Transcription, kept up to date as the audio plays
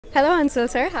Hello, Hansal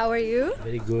sir. How are you?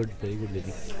 Very good, lady.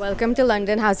 Welcome to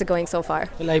London. How's it going so far?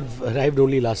 Well, I've arrived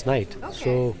only last night,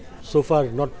 so far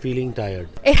not feeling tired.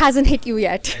 It hasn't hit you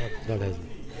yet, Not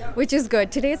hasn't. which is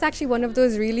good. Today is actually one of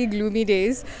those really gloomy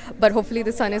days, but hopefully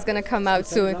the sun is going to come out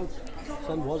soon.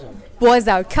 Sun was out. Was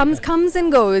out, comes and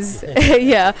goes.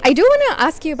 Yeah. I do want to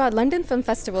ask you about London Film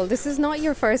Festival. This is not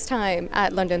your first time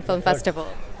at London Film Festival.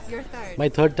 Your third. My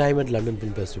third time at London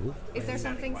Film Festival. Is there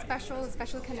something special, a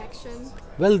special connection?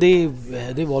 Well,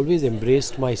 they've always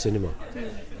embraced my cinema,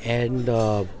 and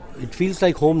it feels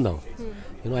like home now.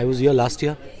 You know, I was here last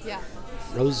year. Yeah.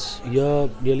 I was here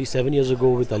nearly 7 years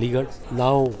ago with Aligarh.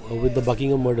 Now with the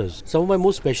Buckingham Murders. Some of my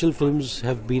most special films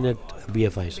have been at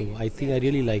BFI, so I think I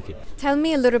really like it. Tell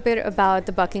me a little bit about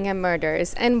the Buckingham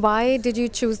Murders and why did you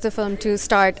choose the film to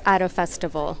start at a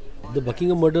festival? The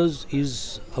Buckingham Murders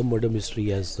is a murder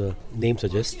mystery, as the name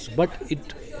suggests, but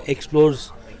it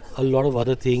explores a lot of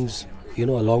other things, you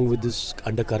know, along with this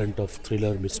undercurrent of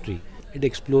thriller mystery. It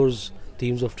explores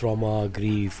themes of trauma,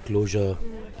 grief, closure,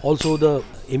 also the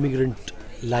immigrant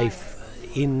life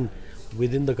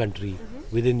within the country,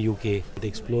 within UK. It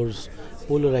explores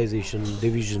polarization,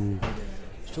 division,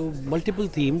 so multiple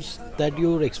themes that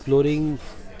you're exploring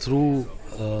through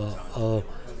a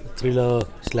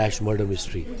thriller/murder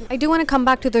mystery. I do want to come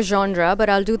back to the genre, but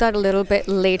I'll do that a little bit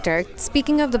later.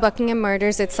 Speaking of the Buckingham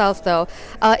Murders itself, though,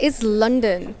 is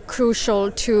London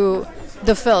crucial to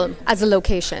the film as a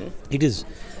location? It is.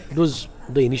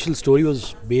 The initial story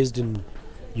was based in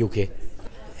UK,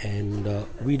 and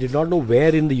we did not know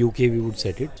where in the UK we would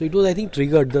set it. So it was, I think,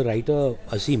 triggered. The writer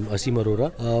Asim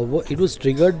Arora. It was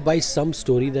triggered by some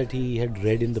story that he had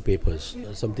read in the papers,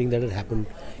 something that had happened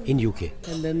in UK,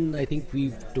 and then I think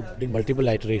we did multiple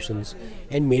iterations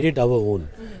and made it our own.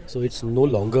 So it's no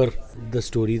longer the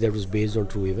story that was based on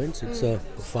true events. It's a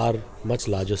much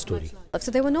larger story.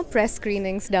 So there were no press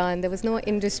screenings done, there was no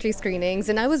industry screenings,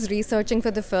 and I was researching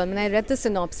for the film and I read the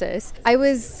synopsis. I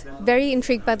was very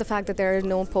intrigued by the fact that there are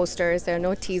no posters, there are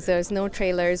no teasers, no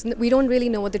trailers. We don't really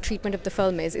know what the treatment of the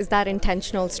film is. Is that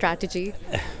intentional strategy?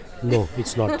 No,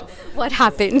 it's not. What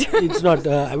happened? It's not.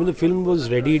 I mean, the film was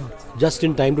ready just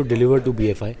in time to deliver to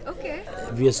BFI. Okay.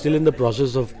 We are still in the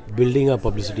process of building our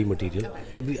publicity material.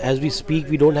 As we speak,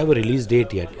 we don't have a release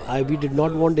date yet. We did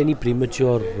not want any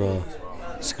premature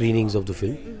screenings of the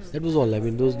film. That was all. I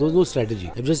mean, there was no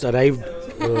strategy. I've just arrived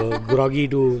groggy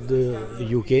to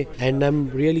the UK, and I'm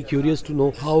really curious to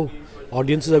know how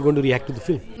audiences are going to react to the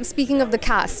film. Speaking of the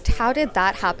cast, how did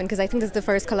that happen? Because I think this is the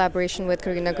first collaboration with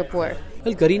Kareena Kapoor.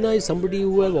 Well, Kareena is somebody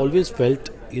who I've always felt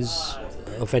is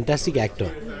a fantastic actor.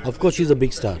 Of course, she's a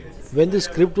big star. When the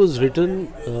script was written,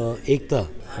 Ekta,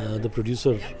 the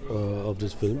producer of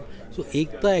this film, so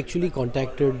Ekta actually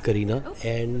contacted Kareena,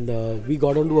 and we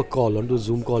got onto a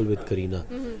Zoom call with Kareena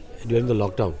during the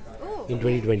lockdown in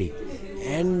 2020.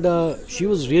 And she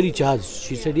was really charged.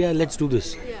 She said, yeah, let's do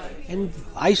this. And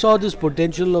I saw this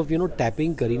potential of,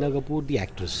 tapping Kareena Kapoor, the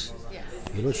actress.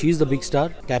 She's the big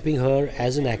star, tapping her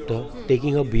as an actor,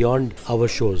 taking her beyond our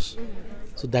shows.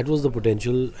 So that was the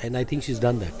potential, and I think she's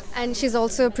done that. And she's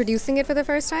also producing it for the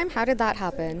first time? How did that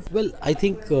happen? Well, I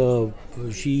think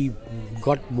she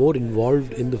got more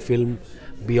involved in the film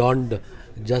beyond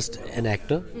just an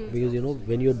actor, because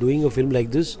when you're doing a film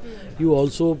like this, you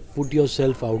also put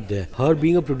yourself out there. Her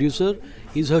being a producer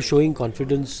is her showing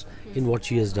confidence in what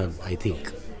she has done, I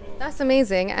think. That's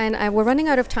amazing, and we're running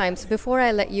out of time, so before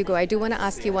I let you go, I do want to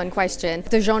ask you one question.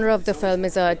 The genre of the film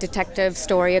is a detective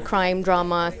story, a crime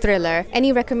drama, thriller.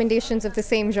 Any recommendations of the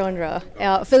same genre,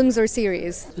 films or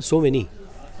series? So many.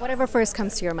 Whatever first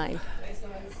comes to your mind.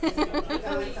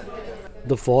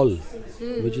 The Fall,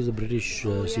 which is a British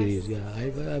series. Yeah,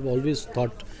 I've always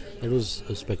thought that was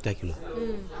spectacular.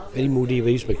 Very moody,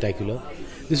 very spectacular.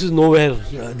 This is nowhere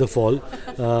The Fall.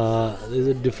 There's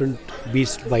a different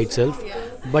beast by itself.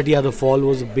 But yeah, The Fall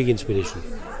was a big inspiration.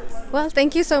 Well,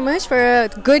 thank you so much for a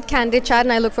good, candid chat,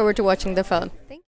 and I look forward to watching the film.